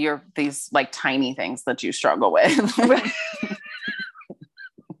 Not these like tiny things that you struggle with.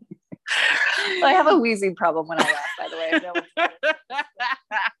 I have a wheezing problem when I laugh, by the way.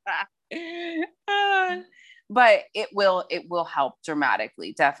 But it will help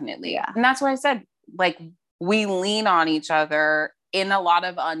dramatically, definitely. Yeah. And that's why I said, like, we lean on each other in a lot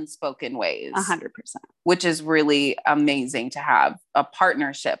of unspoken ways. 100%. Which is really amazing to have a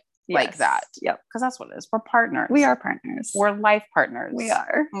partnership like that. Yep. Because that's what it is. We're partners. We are partners. We're life partners. We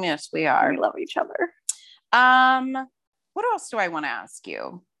are. Yes, we are. We love each other. What else do I want to ask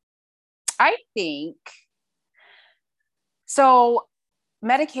you? I think so.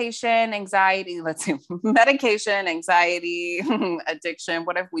 Medication, anxiety, addiction.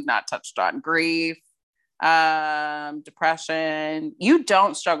 What have we not touched on? Grief, depression. You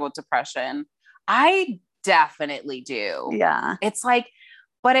don't struggle with depression. I definitely do. Yeah. It's like,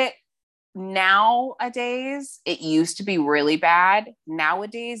 but nowadays, it used to be really bad.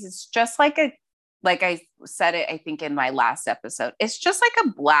 Nowadays, it's just like I said it, I think in my last episode, it's just like a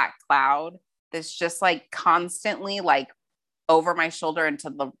black cloud that's just like constantly like over my shoulder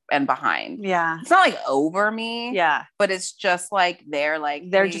and behind. Yeah. It's not like over me. Yeah. But it's just like, they're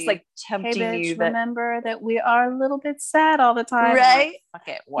just like tempting hey, bitch, you. Remember that we are a little bit sad all the time. Right. Like,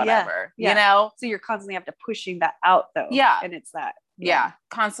 fuck it, whatever. Yeah. So you're constantly have to pushing that out though. Yeah. And it's that. Yeah.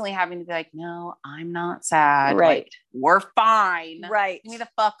 Constantly having to be like, no, I'm not sad. Right. Like, we're fine. Right. You need to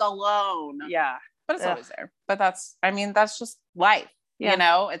fuck alone. Yeah. But it's always there. But that's just life.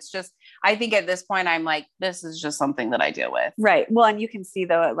 Yeah. It's just, I think at this point, I'm like, this is just something that I deal with. Right. Well, and you can see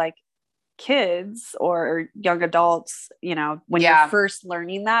though, like kids or young adults, when you're first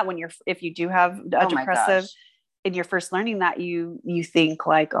learning that, if you do have a depressive and you're first learning that, you think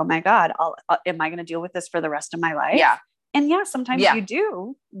like, oh my God, am I going to deal with this for the rest of my life? Yeah. And sometimes you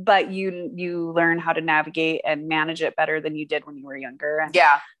do, but you learn how to navigate and manage it better than you did when you were younger. And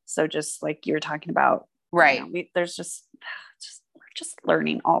so just like you were talking about, right. There's we're just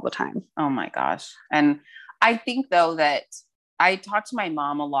learning all the time. Oh my gosh. And I think though that I talked to my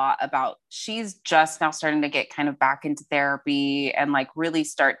mom a lot about, she's just now starting to get kind of back into therapy and like really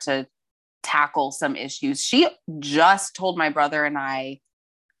start to tackle some issues. She just told my brother and I,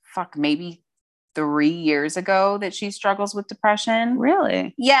 maybe 3 years ago that she struggles with depression.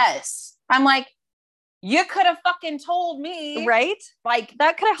 Really? Yes. I'm like, you could have fucking told me. Right? Like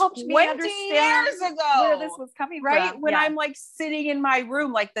that could have helped me understand years ago where this was coming from. When I'm like sitting in my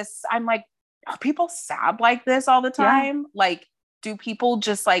room like this, I'm like, are people sad like this all the time? Like, do people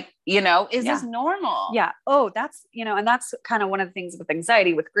just like, is this normal? Yeah. Oh, that's, and that's kind of one of the things with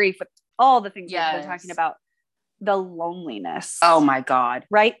anxiety, with grief, with all the things we've been talking about. The loneliness. Oh my God.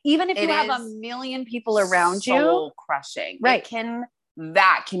 Right. Even if you have a million people around you. Soul crushing. Right.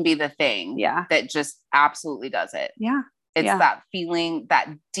 That can be the thing. Yeah. That just absolutely does it. Yeah. It's that feeling, that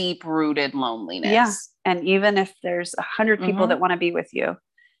deep rooted loneliness. Yeah. And even if there's 100 people that want to be with you,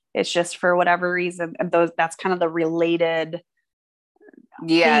 it's just for whatever reason. And that's kind of the related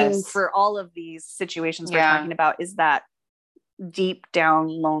thing for all of these situations we're talking about, is that deep down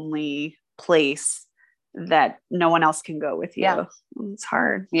lonely place that no one else can go with you. Yeah. It's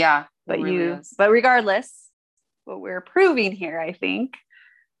hard. Yeah. But regardless, what we're proving here, I think.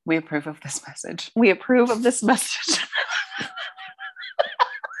 We approve of this message. We approve of this message.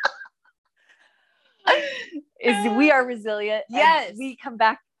 Is we are resilient. Yes. We come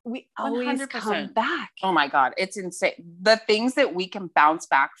back. We always 100%. come back. Oh my God. It's insane. The things that we can bounce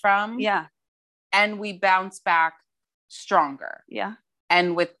back from. Yeah. And we bounce back stronger. Yeah.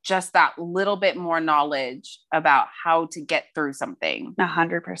 And with just that little bit more knowledge about how to get through something.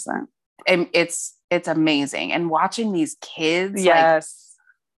 100%. And it's amazing. And watching these kids, yes,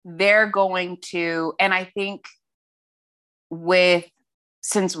 they're going to, and I think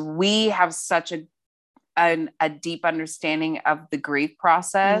since we have such a deep understanding of the grief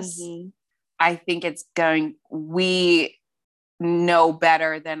process, I think we know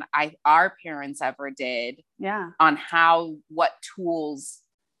better than our parents ever did. Yeah. On what tools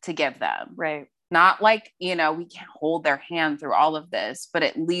to give them. Right. Not like, we can't hold their hand through all of this, but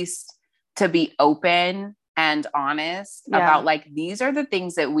at least to be open and honest about like, these are the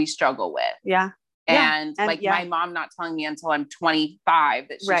things that we struggle with. Yeah. And my mom not telling me until I'm 25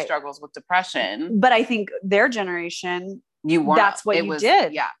 that she struggles with depression. But I think their generation That's what you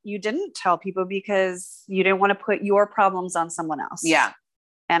did. Yeah. You didn't tell people because you didn't want to put your problems on someone else. Yeah.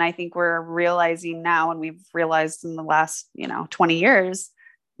 And I think we're realizing now, and we've realized in the last, 20 years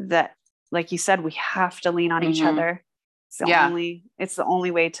that, like you said, we have to lean on each other. It's the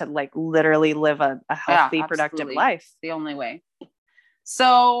only way to like literally live a healthy, productive life. The only way.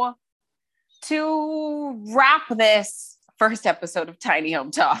 So to wrap this first episode of Tiny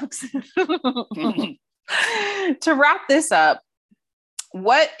Home Talks, to wrap this up,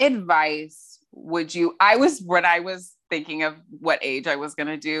 what advice would you, when I was thinking of what age I was going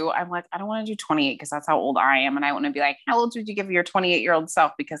to do, I'm like, I don't want to do 28 because that's how old I am. And I want to be like, how old would you give your 28-year-old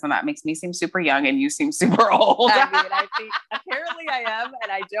self? Because then that makes me seem super young and you seem super old. I think apparently I am,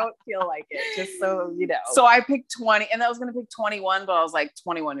 and I don't feel like it, just so you know. So I picked 20, and I was going to pick 21, but I was like,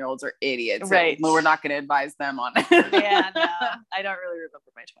 21-year-olds are idiots. Right. So we're not going to advise them on it. Yeah, no, I don't really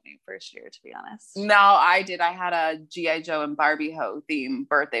remember my 21st year, to be honest. No, I did. I had a G.I. Joe and Barbie Ho theme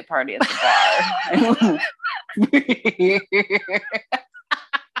birthday party at the bar.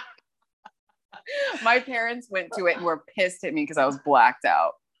 My parents went to it and were pissed at me because I was blacked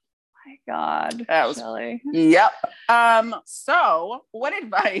out. My God. That was silly. Yep. So what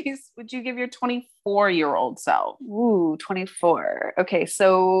advice would you give your 24-year-old self? Ooh, 24. Okay.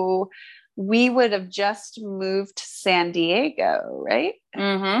 So we would have just moved to San Diego, right?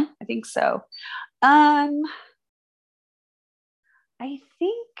 Mm-hmm. I think so. I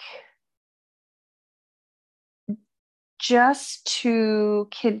think just to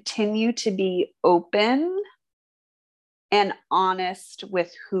continue to be open and honest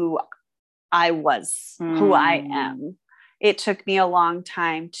with who I was, who I am. It took me a long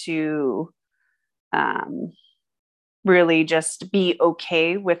time to really just be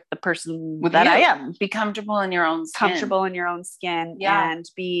okay with the person that I am. Be comfortable in your own skin. And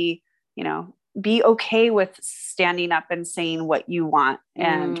be okay with standing up and saying what you want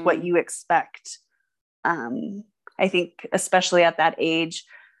and what you expect. I think especially at that age,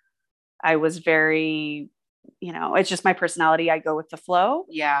 I was very, it's just my personality. I go with the flow.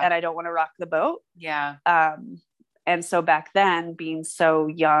 Yeah. And I don't want to rock the boat. Yeah. And so back then, being so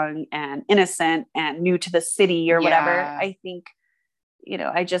young and innocent and new to the city or whatever, I think,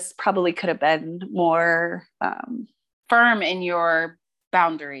 I just probably could have been more firm in your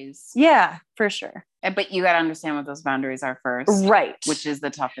boundaries. Yeah, for sure. But you got to understand what those boundaries are first. Right. Which is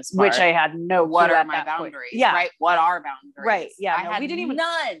the toughest part. Which I had no clue. What are my boundaries? Point. Yeah. Right. What are boundaries? Right. Yeah. We didn't even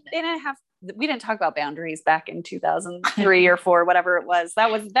none. We didn't talk about boundaries back in 2003 or 4, whatever it was.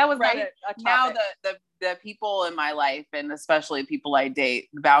 That was right. Not a topic. Now the people in my life, and especially people I date,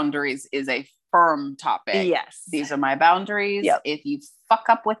 boundaries is a firm topic. Yes. These are my boundaries. Yep. If you fuck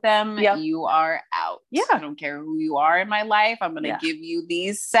up with them, you are out. Yeah. I don't care who you are in my life. I'm going to give you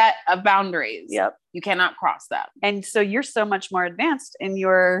these set of boundaries. Yep. You cannot cross them. And so you're so much more advanced in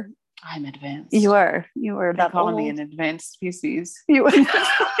your... I'm advanced. You are that calling me an advanced species. You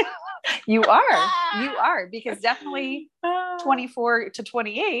are, because definitely 24 to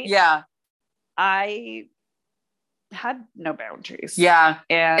 28. Yeah. I had no boundaries. Yeah.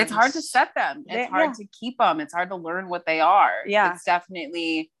 And it's hard to set them. It's hard to keep them. It's hard to learn what they are. Yeah. It's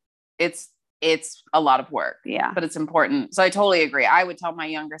definitely, it's a lot of work. Yeah. But it's important. So I totally agree. I would tell my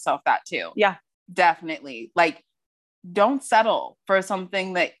younger self that too. Yeah. Definitely. Like, don't settle for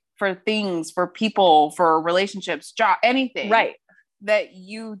for things, for people, for relationships, job, anything. Right. That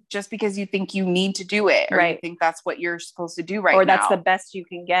you, just because you think you need to do it, or you think that's what you're supposed to do right now. Or that's the best you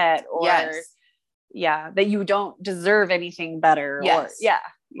can get. Or that you don't deserve anything better. Yes.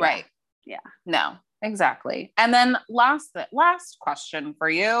 Or, right. Yeah. No, exactly. And then last question for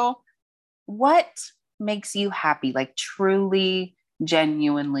you. What makes you happy? Like truly,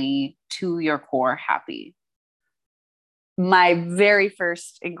 genuinely, to your core happy? My very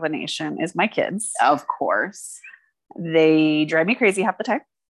first inclination is my kids. Of course. They drive me crazy half the time,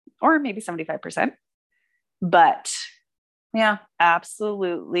 or maybe 75%. But yeah,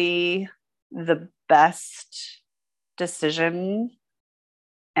 absolutely the best decision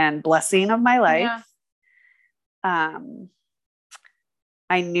and blessing of my life. Yeah.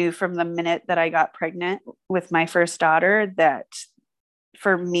 I knew from the minute that I got pregnant with my first daughter that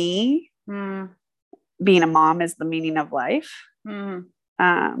for me, being a mom is the meaning of life.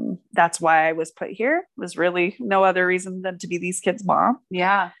 That's why I was put here. It was really no other reason than to be these kids' mom.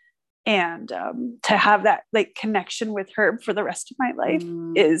 Yeah. And to have that like connection with her for the rest of my life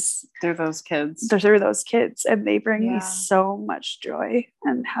is through those kids. Through those kids. And they bring me so much joy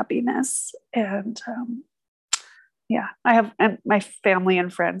and happiness. And I have and my family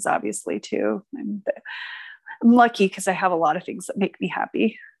and friends, obviously, too. I'm lucky because I have a lot of things that make me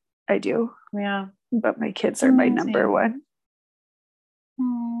happy. I do. Yeah. But my kids are my number one.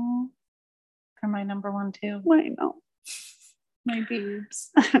 For my number one too. I know. My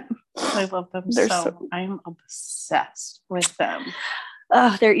boobs. I love them so. I'm obsessed with them.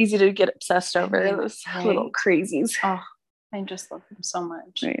 Oh, they're easy to get obsessed over. Those little crazies. Oh, I just love them so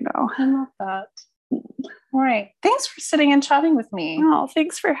much. I know. I love that. All right. Thanks for sitting and chatting with me. Oh,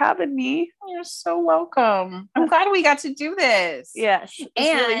 thanks for having me. You're so welcome. I'm glad we got to do this. Yes.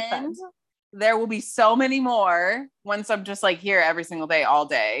 And really fun. There will be so many more once I'm just like here every single day, all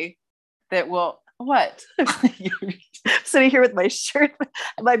day, that will, what? Sitting here with my shirt,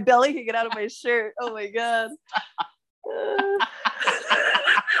 my belly hanging out of my shirt. Oh my God.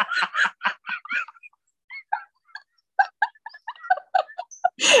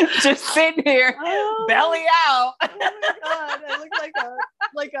 Just sitting here, belly out. Oh my God, I look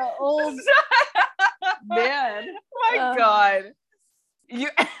like a old man. My God, you.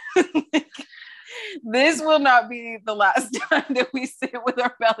 This will not be the last time that we sit with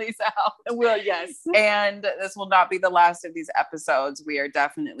our bellies out. Well, yes, and this will not be the last of these episodes. We are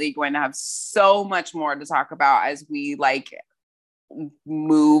definitely going to have so much more to talk about as we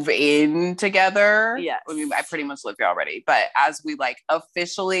move in together. Yes. I mean, I pretty much live here already, but as we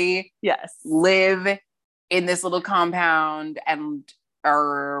officially live in this little compound and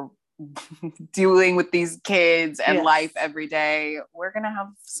are dealing with these kids and life every day, we're gonna have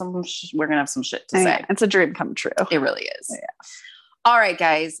some shit to say. It's a dream come true. It really is. Yeah. All right,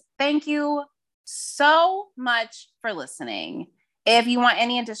 guys, thank you so much for listening. If you want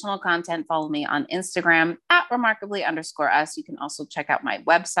any additional content, follow me on Instagram at remarkably_us. You can also check out my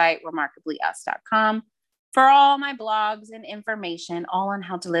website, remarkablyus.com, for all my blogs and information, all on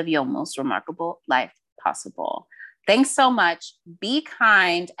how to live your most remarkable life possible. Thanks so much. Be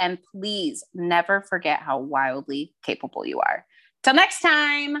kind, and please never forget how wildly capable you are. Till next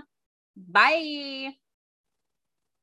time. Bye.